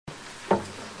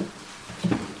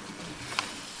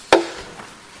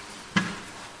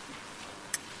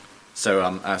So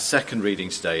our second reading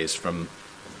today is from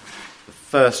the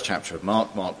first chapter of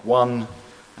Mark, Mark 1,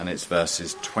 and it's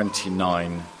verses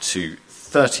 29 to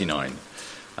 39.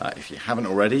 If you haven't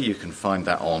already, you can find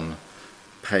that on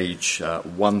page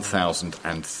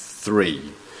 1003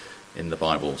 in the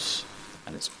Bibles,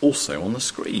 and it's also on the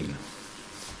screen.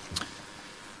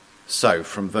 So,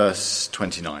 from verse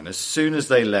 29, as soon as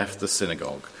they left the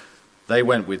synagogue, they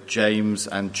went with James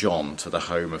and John to the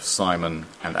home of Simon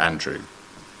and Andrew.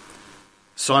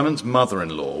 Simon's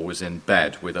mother-in-law was in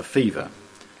bed with a fever,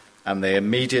 and they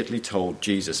immediately told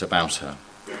Jesus about her.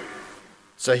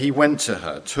 So he went to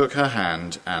her, took her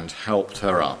hand, and helped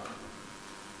her up.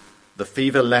 The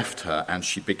fever left her, and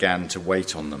she began to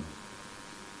wait on them.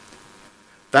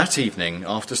 That evening,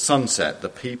 after sunset, the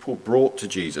people brought to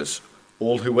Jesus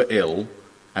all who were ill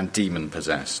and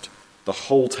demon-possessed. The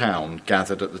whole town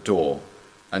gathered at the door,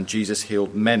 and Jesus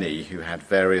healed many who had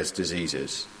various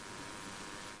diseases.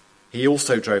 He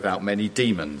also drove out many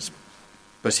demons,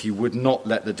 but he would not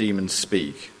let the demons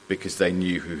speak because they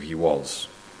knew who he was.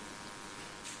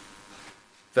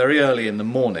 Very early in the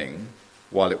morning,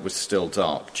 while it was still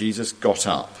dark, Jesus got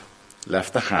up,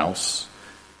 left the house,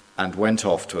 and went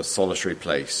off to a solitary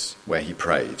place where he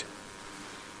prayed.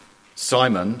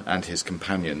 Simon and his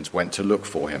companions went to look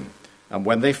for him, and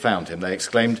when they found him, they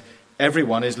exclaimed,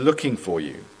 "Everyone is looking for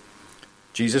you."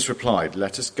 Jesus replied,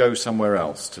 "Let us go somewhere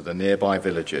else to the nearby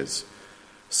villages,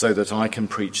 so that I can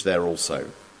preach there also.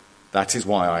 That is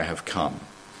why I have come."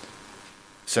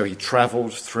 So he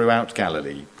travelled throughout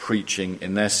Galilee, preaching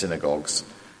in their synagogues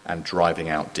and driving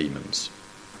out demons.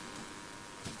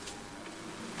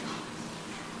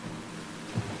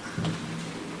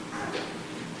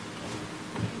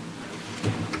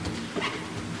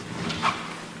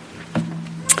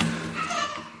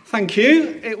 Thank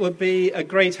you. It would be a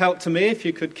great help to me if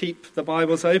you could keep the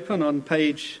Bibles open on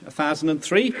page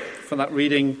 1003 for that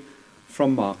reading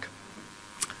from Mark.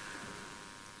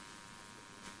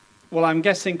 Well, I'm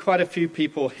guessing quite a few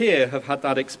people here have had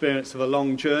that experience of a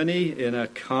long journey in a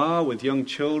car with young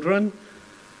children,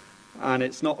 and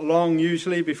it's not long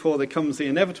usually before there comes the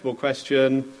inevitable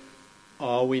question,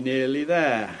 are we nearly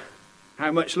there?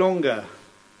 How much longer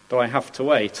do I have to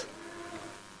wait?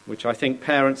 Which I think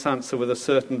parents answer with a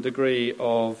certain degree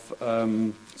of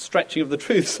stretching of the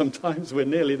truth sometimes. We're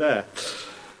nearly there.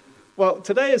 Well,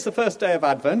 today is the first day of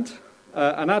Advent,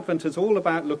 and Advent is all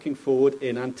about looking forward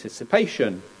in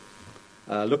anticipation.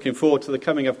 Looking forward to the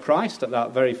coming of Christ at that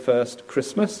very first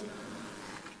Christmas.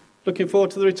 Looking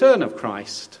forward to the return of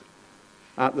Christ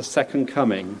at the second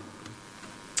coming.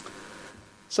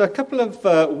 So a couple of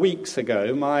weeks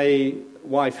ago, my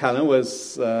wife Helen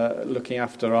was looking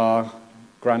after our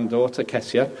granddaughter,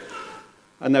 Kessia,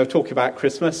 and they were talking about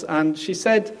Christmas, and she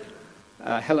said,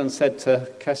 Helen said to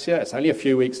Kessia, "It's only a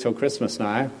few weeks till Christmas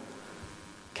now."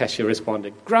 Kessia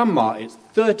responded, "Grandma, it's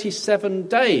 37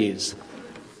 days.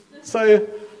 So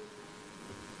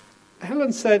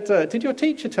Helen said, "Did your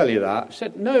teacher tell you that?" She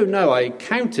said, No, I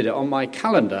counted it on my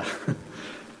calendar."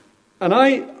 And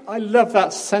I love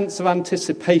that sense of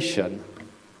anticipation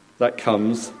that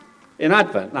comes in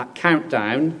Advent, that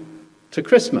countdown to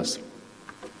Christmas.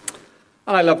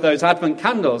 And I love those Advent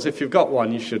candles. If you've got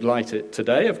one, you should light it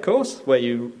today, of course, where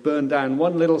you burn down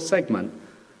one little segment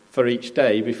for each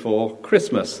day before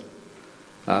Christmas.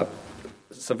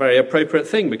 It's a very appropriate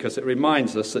thing because it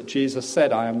reminds us that Jesus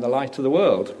said, "I am the light of the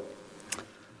world."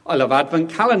 I love Advent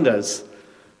calendars.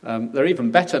 They're even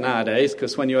better nowadays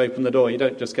because when you open the door, you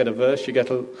don't just get a verse, you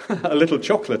get a little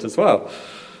chocolate as well.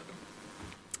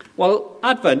 Well,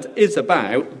 Advent is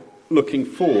about looking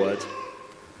forward.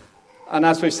 And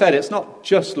as we've said, it's not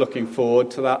just looking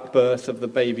forward to that birth of the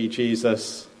baby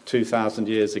Jesus 2,000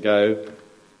 years ago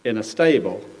in a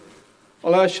stable.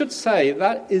 Although I should say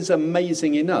that is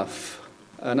amazing enough.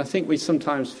 And I think we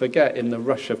sometimes forget in the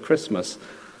rush of Christmas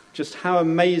just how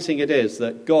amazing it is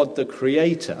that God, the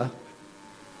Creator,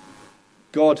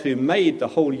 God who made the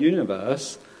whole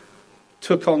universe,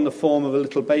 took on the form of a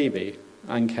little baby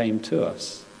and came to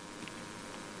us.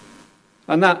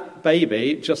 And that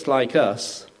baby, just like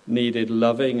us, needed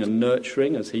loving and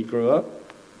nurturing as he grew up.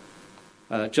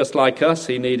 Just like us,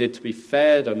 he needed to be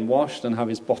fed and washed and have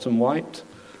his bottom wiped.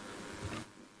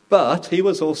 But he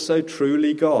was also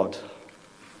truly God.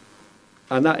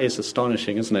 And that is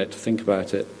astonishing, isn't it, to think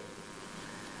about it?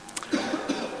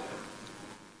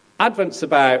 Advent's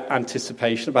about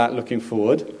anticipation, about looking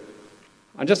forward.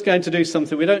 I'm just going to do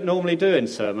something we don't normally do in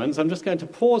sermons. I'm just going to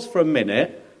pause for a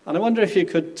minute, and I wonder if you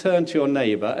could turn to your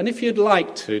neighbour, and if you'd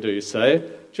like to do so,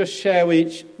 just share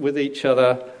with each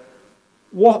other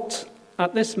what,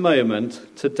 at this moment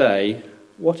today,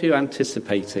 what are you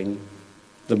anticipating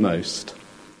the most?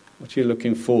 What are you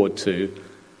looking forward to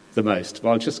the most?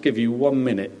 Well, I'll just give you 1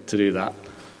 minute to do that,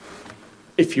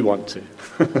 if you want to.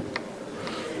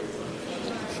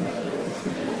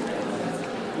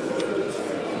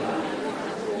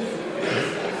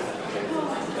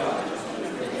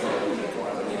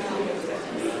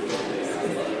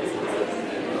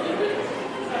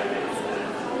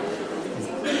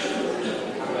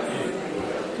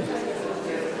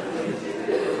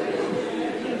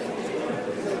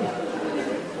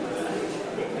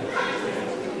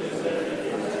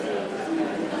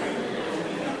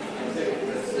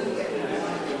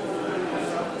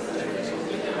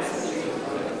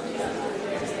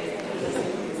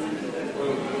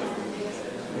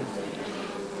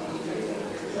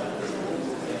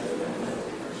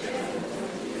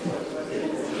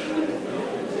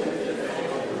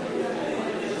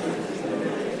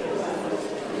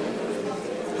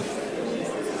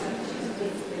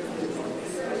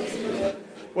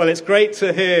 Well, it's great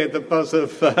to hear the buzz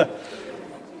of...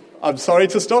 I'm sorry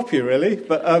to stop you, really,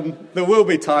 but there will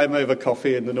be time over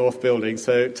coffee in the North Building,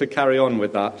 so to carry on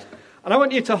with that. And I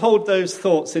want you to hold those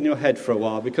thoughts in your head for a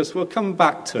while, because we'll come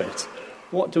back to it.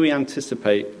 What do we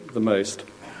anticipate the most?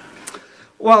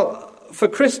 Well, for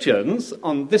Christians,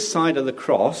 on this side of the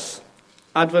cross,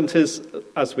 Advent is,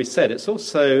 as we said, it's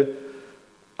also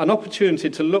an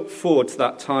opportunity to look forward to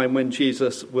that time when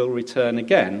Jesus will return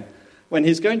again, when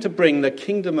he's going to bring the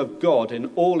kingdom of God in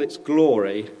all its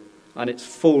glory and its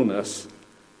fullness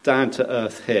down to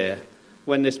earth here,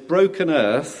 when this broken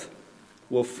earth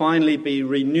will finally be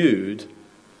renewed.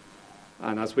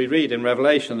 And as we read in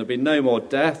Revelation, there'll be no more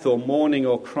death or mourning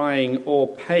or crying or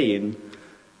pain.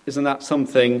 Isn't that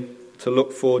something to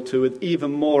look forward to with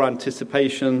even more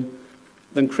anticipation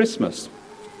than Christmas?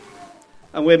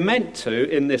 And we're meant to,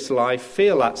 in this life,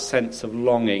 feel that sense of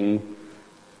longing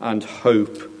and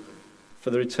hope for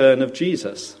the return of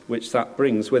Jesus, which that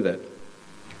brings with it.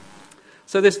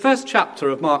 So this first chapter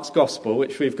of Mark's Gospel,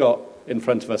 which we've got in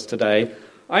front of us today,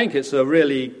 I think it's a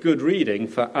really good reading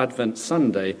for Advent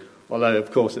Sunday, although,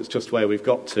 of course, it's just where we've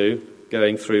got to,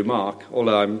 going through Mark,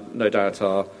 although I'm no doubt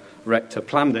our rector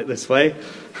planned it this way.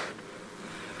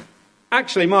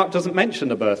 Actually, Mark doesn't mention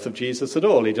the birth of Jesus at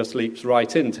all. He just leaps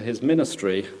right into his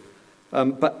ministry.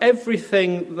 But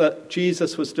everything that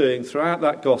Jesus was doing throughout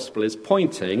that Gospel is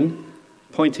pointing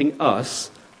us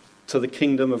to the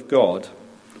kingdom of God,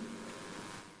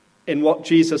 in what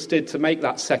Jesus did to make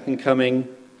that second coming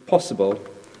possible.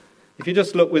 If you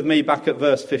just look with me back at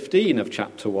verse 15 of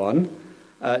chapter 1,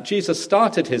 Jesus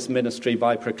started his ministry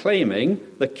by proclaiming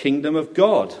the kingdom of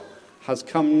God has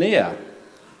come near.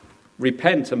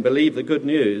 Repent and believe the good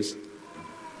news.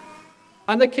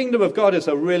 And the kingdom of God is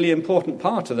a really important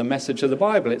part of the message of the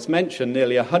Bible. It's mentioned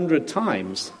nearly 100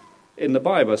 times in the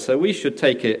Bible, so we should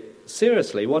take it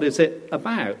seriously. What is it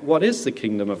about? What is the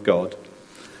kingdom of God?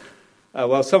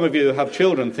 Well, some of you who have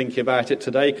children thinking about it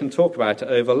today can talk about it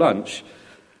over lunch.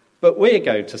 But we're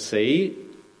going to see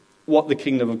what the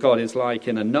kingdom of God is like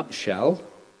in a nutshell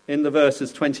in the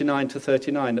verses 29 to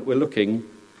 39 that we're looking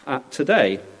at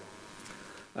today.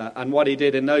 And what he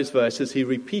did in those verses, he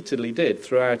repeatedly did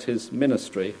throughout his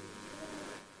ministry.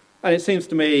 And it seems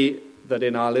to me that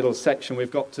in our little section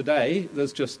we've got today,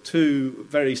 there's just two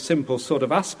very simple sort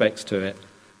of aspects to it.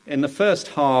 In the first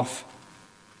half,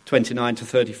 29 to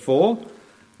 34,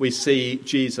 we see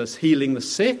Jesus healing the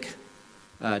sick,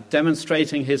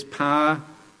 demonstrating his power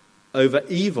over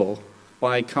evil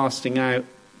by casting out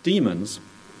demons.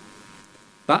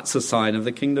 That's a sign of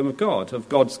the kingdom of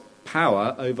God's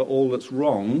power over all that's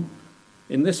wrong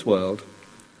in this world.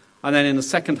 And then in the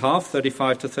second half,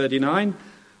 35 to 39,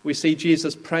 we see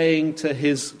Jesus praying to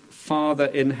his Father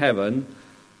in heaven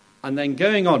and then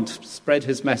going on to spread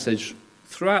his message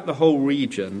throughout the whole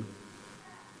region.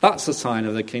 That's a sign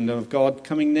of the kingdom of God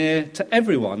coming near to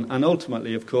everyone, and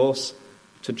ultimately, of course,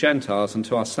 to Gentiles and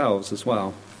to ourselves as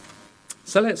well.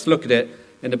 So let's look at it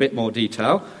in a bit more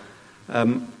detail.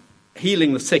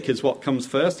 Healing the sick is what comes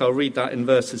first. I'll read that in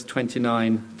verses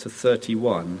 29 to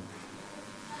 31.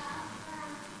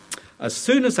 As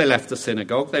soon as they left the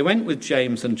synagogue, they went with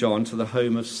James and John to the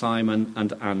home of Simon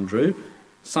and Andrew.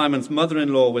 Simon's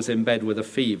mother-in-law was in bed with a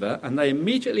fever, and they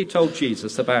immediately told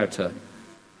Jesus about her.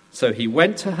 So he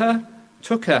went to her,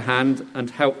 took her hand, and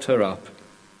helped her up.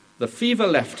 The fever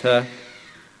left her,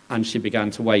 and she began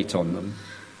to wait on them.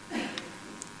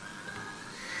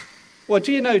 Well,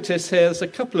 do you notice here, there's a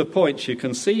couple of points you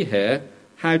can see here,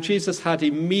 how Jesus had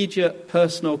immediate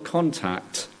personal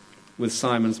contact with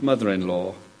Simon's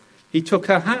mother-in-law. He took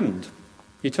her hand.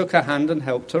 He took her hand and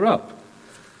helped her up.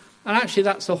 And actually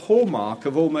that's a hallmark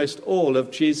of almost all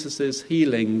of Jesus'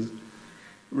 healings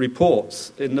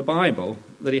reports in the Bible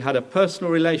that he had a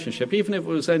personal relationship, even if it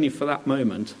was only for that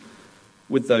moment,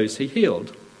 with those he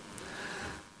healed.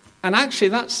 And actually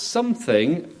that's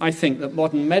something I think that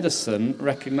modern medicine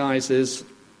recognises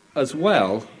as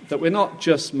well, that we're not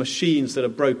just machines that are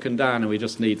broken down and we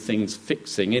just need things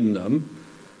fixing in them.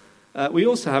 We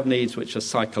also have needs which are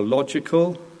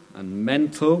psychological and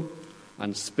mental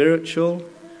and spiritual,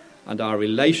 and our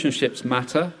relationships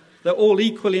matter. They're all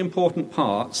equally important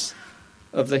parts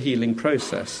of the healing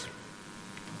process.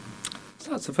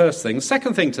 So that's the first thing. The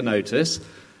second thing to notice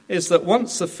is that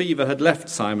once the fever had left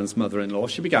Simon's mother-in-law,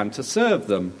 she began to serve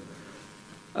them,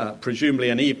 presumably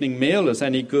an evening meal, as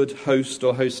any good host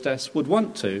or hostess would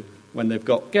want to when they've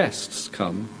got guests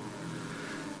come.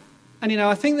 And,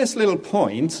 I think this little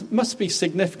point must be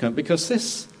significant because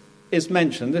this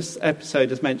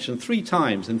episode is mentioned 3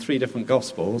 times in 3 different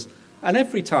Gospels, and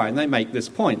every time they make this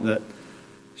point that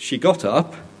she got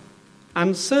up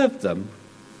and served them.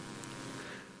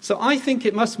 So I think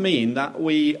it must mean that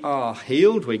we are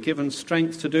healed, we're given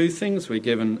strength to do things, we're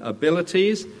given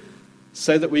abilities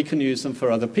so that we can use them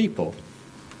for other people.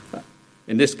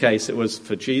 In this case, it was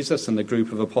for Jesus and the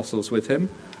group of apostles with him.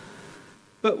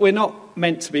 But we're not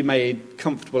meant to be made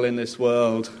comfortable in this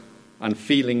world and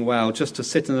feeling well just to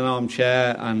sit in an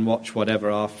armchair and watch whatever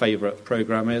our favourite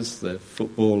programme is, the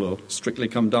football or Strictly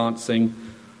Come Dancing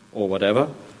or whatever.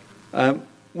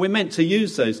 We're meant to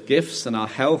use those gifts and our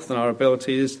health and our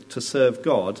abilities to serve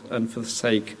God and for the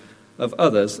sake of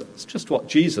others. It's just what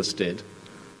Jesus did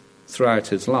throughout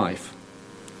his life.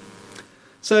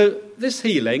 So this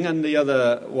healing and the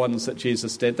other ones that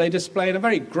Jesus did, they display in a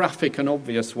very graphic and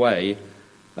obvious way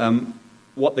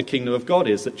what the kingdom of God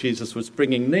is that Jesus was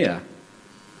bringing near.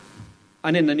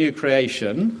 And in the new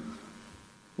creation,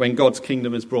 when God's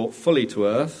kingdom is brought fully to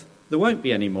earth, there won't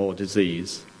be any more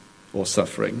disease or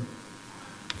suffering.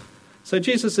 So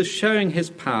Jesus is showing his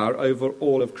power over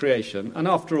all of creation. And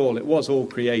after all, it was all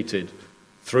created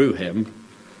through him.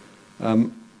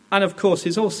 And of course,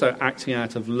 he's also acting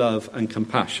out of love and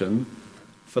compassion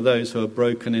for those who are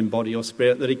broken in body or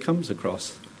spirit that he comes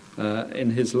across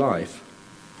in his life.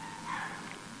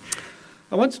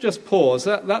 I want to just pause.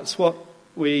 That's what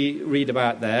we read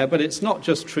about there, but it's not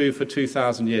just true for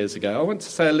 2,000 years ago. I want to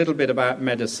say a little bit about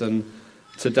medicine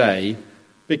today,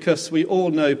 because we all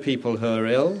know people who are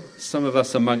ill. Some of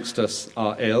us amongst us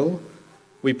are ill.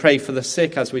 We pray for the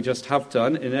sick, as we just have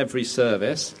done in every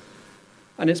service.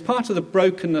 And it's part of the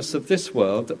brokenness of this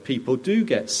world that people do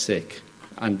get sick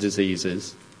and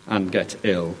diseases and get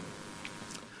ill.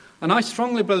 And I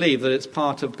strongly believe that it's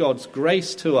part of God's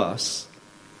grace to us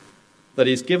that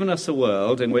he's given us a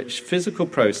world in which physical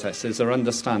processes are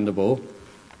understandable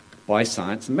by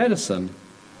science and medicine.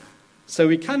 So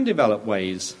we can develop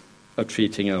ways of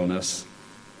treating illness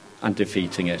and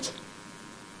defeating it.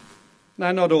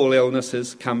 Now, not all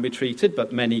illnesses can be treated,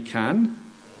 but many can.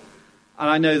 And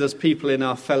I know there's people in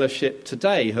our fellowship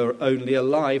today who are only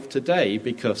alive today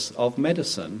because of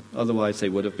medicine. Otherwise, they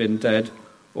would have been dead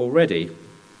already.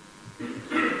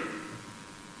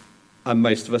 And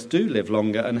most of us do live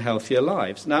longer and healthier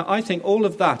lives. Now, I think all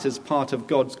of that is part of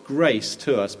God's grace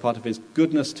to us, part of his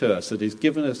goodness to us, that he's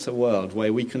given us a world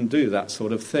where we can do that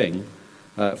sort of thing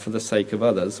for the sake of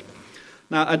others.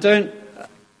 Now, I don't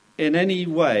in any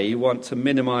way want to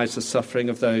minimize the suffering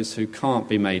of those who can't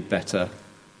be made better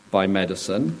by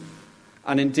medicine.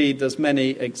 And indeed, there's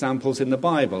many examples in the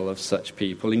Bible of such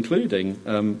people, including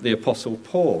the Apostle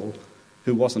Paul,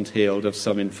 who wasn't healed of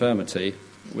some infirmity.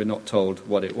 We're not told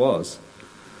what it was.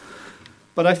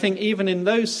 But I think even in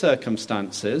those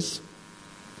circumstances,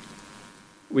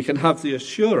 we can have the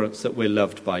assurance that we're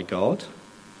loved by God,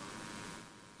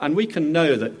 and we can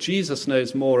know that Jesus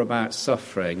knows more about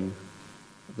suffering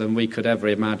than we could ever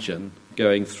imagine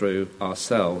going through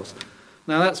ourselves.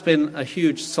 Now, that's been a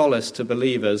huge solace to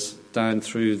believers down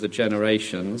through the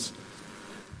generations.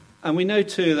 And we know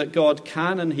too that God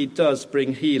can and he does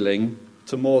bring healing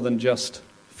to more than just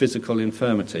physical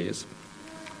infirmities.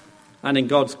 And in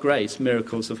God's grace,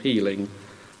 miracles of healing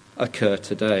occur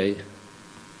today.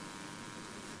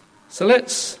 So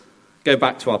let's go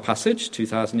back to our passage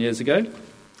 2,000 years ago.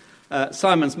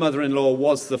 Simon's mother-in-law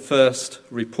was the first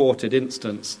reported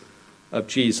instance of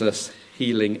Jesus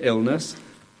healing illness,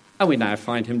 and we now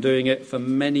find him doing it for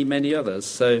many, many others.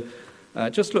 So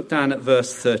just look down at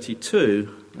verse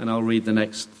 32, and I'll read the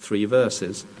next 3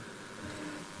 verses.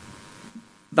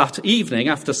 That evening,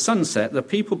 after sunset, the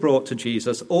people brought to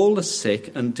Jesus all the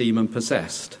sick and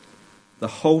demon-possessed. The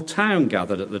whole town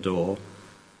gathered at the door,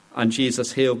 and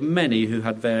Jesus healed many who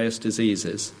had various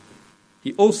diseases.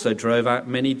 He also drove out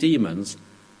many demons,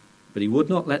 but he would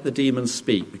not let the demons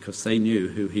speak because they knew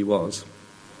who he was.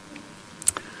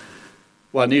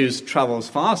 Well, news travels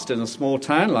fast in a small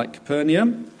town like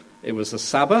Capernaum. It was a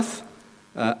Sabbath,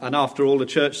 and after all the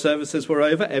church services were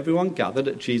over, everyone gathered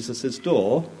at Jesus'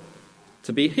 door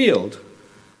to be healed.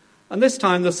 And this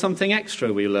time there's something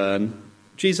extra we learn.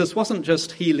 Jesus wasn't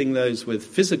just healing those with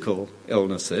physical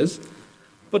illnesses,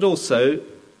 but also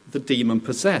the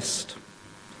demon-possessed.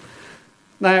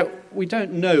 Now, we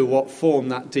don't know what form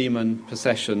that demon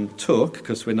possession took,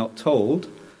 because we're not told.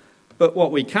 But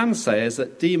what we can say is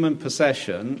that demon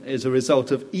possession is a result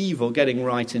of evil getting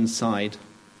right inside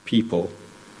people.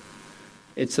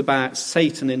 It's about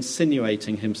Satan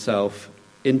insinuating himself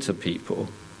into people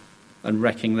and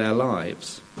wrecking their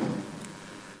lives.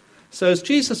 So as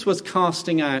Jesus was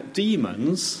casting out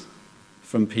demons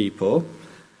from people,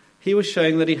 he was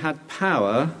showing that he had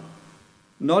power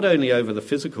not only over the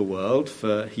physical world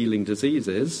for healing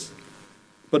diseases,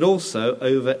 but also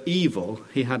over evil.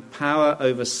 He had power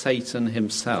over Satan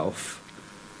himself.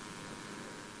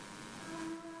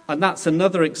 And that's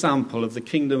another example of the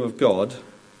kingdom of God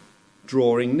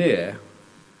drawing near.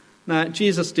 Now,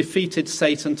 Jesus defeated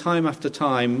Satan time after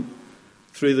time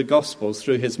through the Gospels,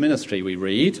 through his ministry, we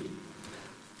read.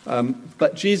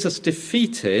 But Jesus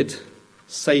defeated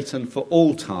Satan for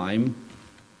all time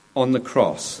on the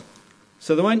cross.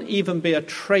 So there won't even be a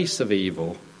trace of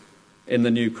evil in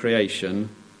the new creation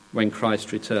when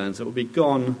Christ returns. It will be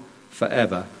gone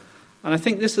forever. And I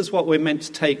think this is what we're meant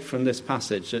to take from this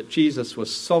passage, that Jesus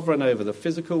was sovereign over the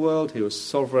physical world. He was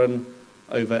sovereign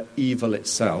over evil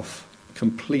itself,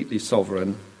 completely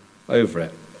sovereign over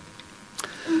it.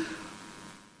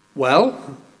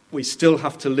 Well, we still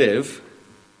have to live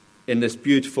in this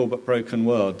beautiful but broken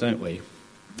world, don't we?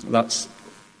 That's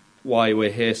why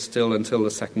we're here still until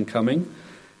the second coming.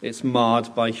 It's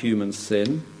marred by human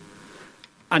sin.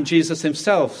 And Jesus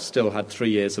himself still had 3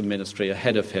 years of ministry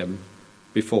ahead of him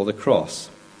before the cross.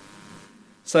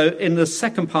 So in the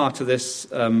second part of this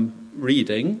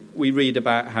reading, we read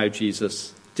about how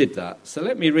Jesus did that. So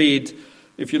let me read,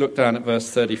 if you look down at verse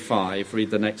 35, read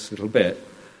the next little bit.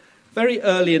 Very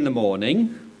early in the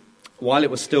morning, while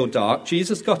it was still dark,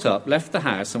 Jesus got up, left the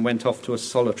house, and went off to a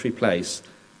solitary place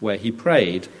where he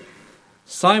prayed.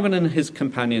 Simon and his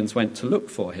companions went to look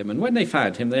for him, and when they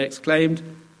found him, they exclaimed,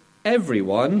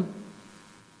 "Everyone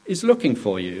is looking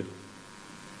for you."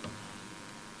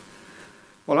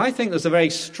 Well, I think there's a very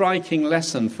striking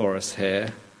lesson for us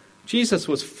here. Jesus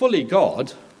was fully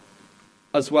God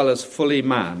as well as fully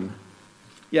man,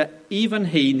 yet even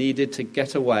he needed to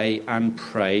get away and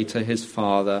pray to his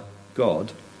Father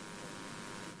God.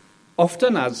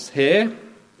 Often, as here,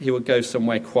 he would go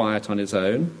somewhere quiet on his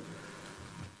own.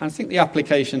 I think the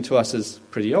application to us is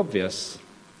pretty obvious,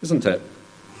 isn't it?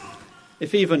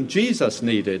 If even Jesus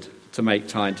needed to make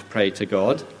time to pray to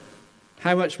God,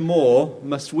 how much more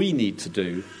must we need to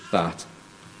do that?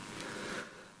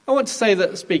 I want to say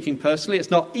that, speaking personally,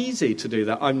 it's not easy to do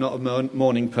that. I'm not a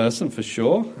morning person for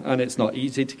sure, and it's not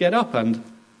easy to get up and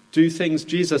do things.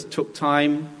 Jesus took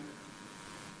time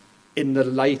in the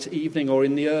late evening or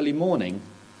in the early morning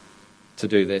to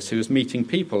do this. He was meeting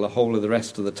people the whole of the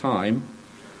rest of the time.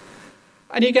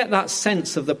 And you get that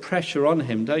sense of the pressure on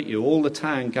him, don't you? All the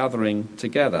town gathering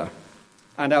together.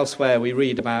 And elsewhere we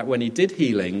read about when he did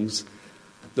healings,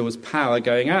 there was power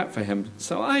going out for him.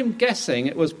 So I'm guessing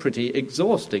it was pretty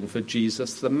exhausting for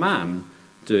Jesus, the man,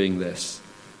 doing this.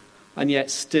 And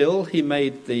yet still he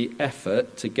made the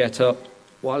effort to get up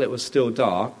while it was still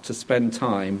dark to spend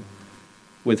time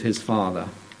with his Father.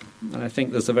 And I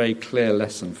think there's a very clear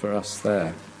lesson for us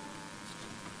there.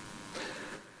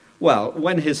 Well,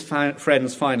 when his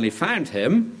friends finally found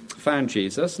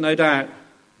Jesus, no doubt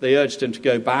they urged him to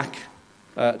go back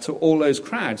to all those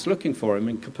crowds looking for him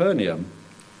in Capernaum.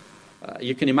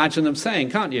 You can imagine them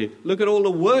saying, can't you, look at all the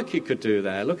work you could do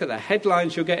there. Look at the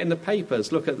headlines you'll get in the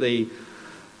papers. Look at the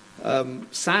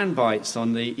sound bites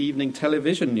on the evening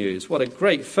television news. What a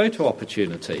great photo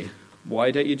opportunity. Why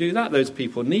don't you do that? Those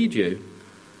people need you.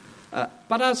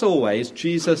 But as always,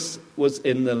 Jesus was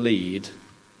in the lead.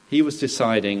 He was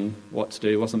deciding what to do.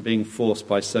 He wasn't being forced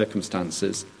by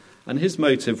circumstances. And his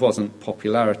motive wasn't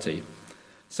popularity.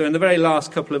 So in the very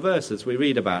last couple of verses, we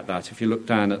read about that. If you look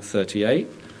down at 38,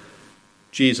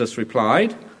 Jesus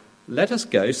replied, "Let us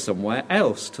go somewhere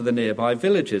else to the nearby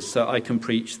villages so I can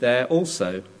preach there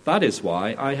also. That is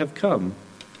why I have come."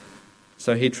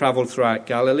 So he travelled throughout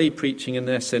Galilee, preaching in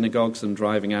their synagogues and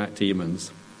driving out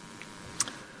demons.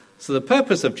 So the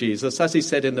purpose of Jesus, as he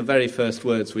said in the very first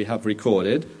words we have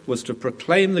recorded, was to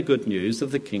proclaim the good news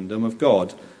of the kingdom of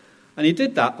God. And he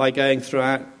did that by going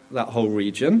throughout that whole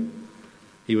region.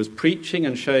 He was preaching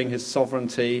and showing his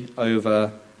sovereignty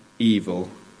over evil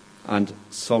and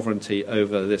sovereignty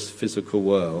over this physical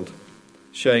world.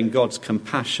 showing God's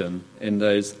compassion in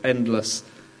those endless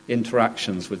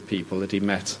interactions with people that he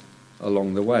met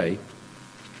along the way.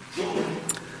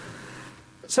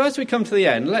 So as we come to the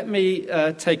end, let me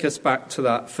take us back to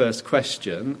that first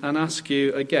question and ask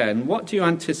you again, what do you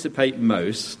anticipate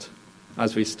most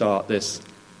as we start this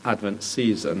Advent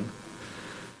season?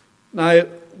 Now,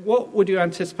 what would you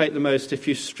anticipate the most if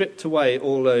you stripped away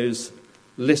all those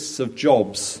lists of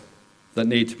jobs that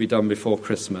need to be done before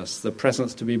Christmas? The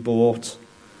presents to be bought,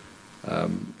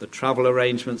 the travel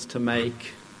arrangements to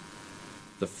make,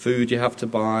 the food you have to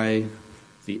buy,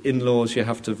 the in-laws you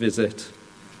have to visit.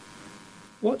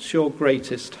 What's your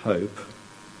greatest hope?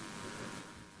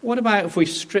 What about if we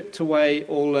stripped away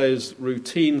all those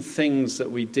routine things that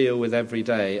we deal with every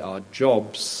day, our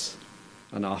jobs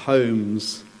and our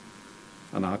homes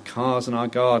and our cars and our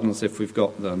gardens if we've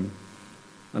got them,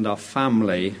 and our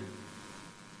family,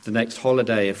 the next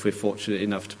holiday if we're fortunate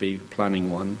enough to be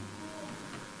planning one?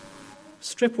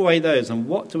 Strip away those, and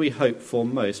what do we hope for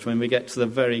most when we get to the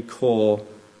very core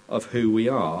of who we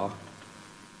are?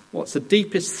 What's the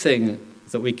deepest thing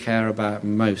that we care about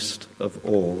most of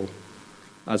all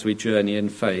as we journey in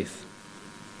faith?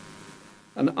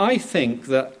 And I think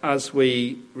that as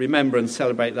we remember and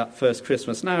celebrate that first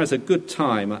Christmas, now is a good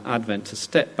time at Advent to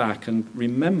step back and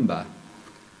remember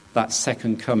that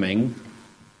second coming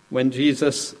when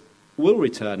Jesus will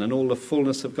return and all the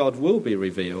fullness of God will be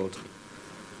revealed,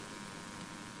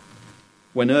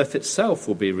 when earth itself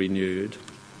will be renewed.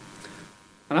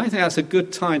 And I think that's a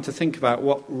good time to think about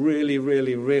what really,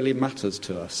 really, really matters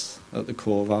to us at the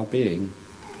core of our being.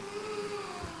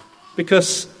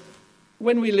 Because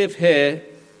when we live here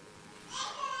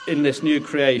in this new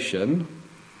creation,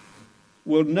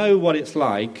 we'll know what it's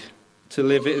like to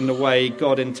live it in the way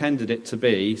God intended it to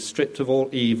be, stripped of all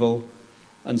evil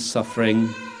and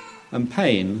suffering and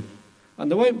pain.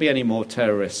 And there won't be any more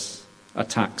terrorist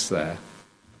attacks there.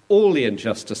 All the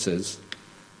injustices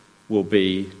will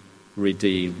be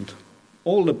redeemed.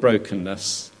 All the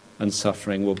brokenness and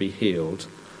suffering will be healed.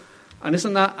 And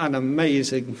isn't that an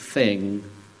amazing thing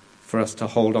for us to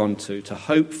hold on to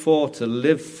hope for, to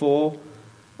live for,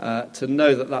 to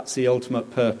know that that's the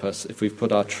ultimate purpose if we've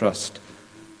put our trust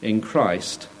in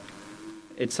Christ?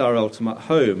 It's our ultimate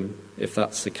home if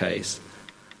that's the case.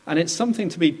 And it's something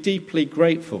to be deeply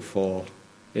grateful for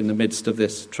in the midst of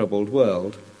this troubled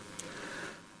world.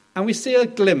 And we see a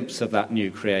glimpse of that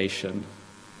new creation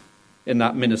in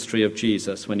that ministry of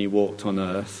Jesus when he walked on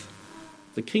earth.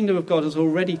 The kingdom of God has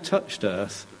already touched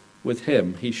earth with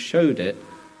him. He showed it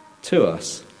to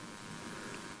us.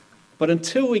 But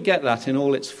until we get that in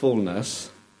all its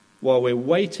fullness, while we're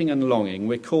waiting and longing,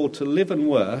 we're called to live and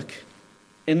work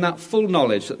in that full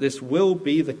knowledge that this will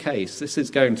be the case. This is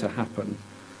going to happen.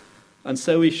 And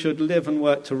so we should live and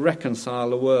work to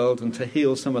reconcile the world and to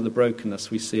heal some of the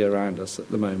brokenness we see around us at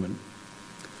the moment.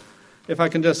 If I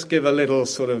can just give a little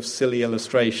sort of silly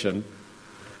illustration,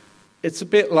 it's a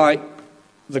bit like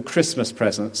the Christmas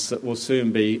presents that will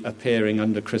soon be appearing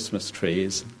under Christmas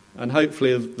trees, and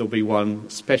hopefully there'll be one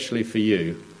especially for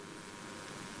you.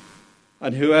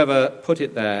 And whoever put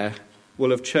it there will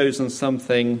have chosen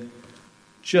something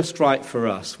just right for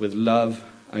us with love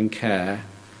and care.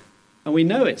 And we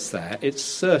know it's there, it's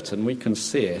certain, we can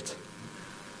see it.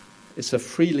 It's a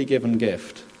freely given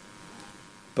gift.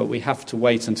 But we have to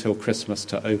wait until Christmas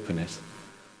to open it.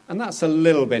 And that's a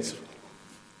little bit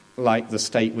like the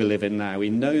state we live in now. We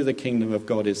know the kingdom of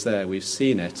God is there. We've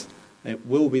seen it. It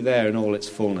will be there in all its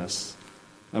fullness.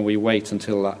 And we wait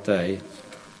until that day.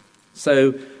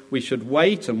 So we should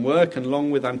wait and work and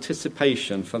long with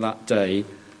anticipation for that day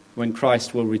when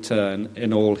Christ will return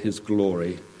in all his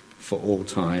glory for all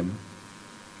time.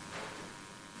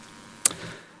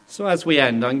 So as we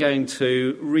end, I'm going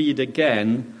to read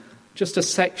again just a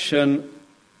section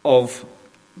of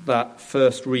that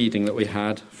first reading that we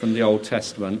had from the Old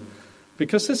Testament,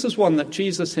 because this is one that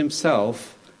Jesus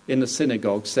himself in the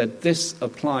synagogue said, this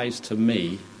applies to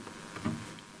me.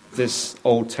 This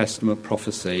Old Testament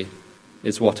prophecy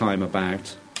is what I'm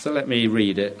about. So let me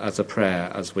read it as a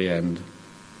prayer as we end.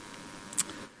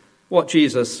 What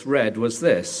Jesus read was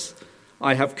this: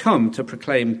 I have come to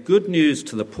proclaim good news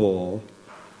to the poor.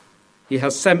 He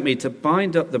has sent me to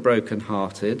bind up the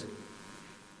brokenhearted,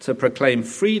 to proclaim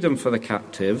freedom for the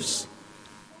captives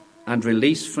and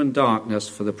release from darkness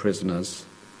for the prisoners,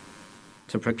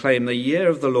 to proclaim the year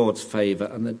of the Lord's favour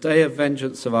and the day of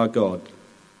vengeance of our God,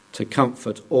 to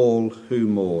comfort all who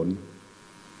mourn.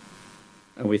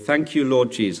 And we thank you,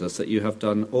 Lord Jesus, that you have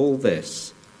done all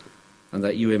this and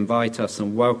that you invite us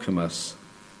and welcome us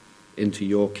into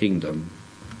your kingdom.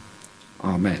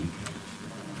 Amen.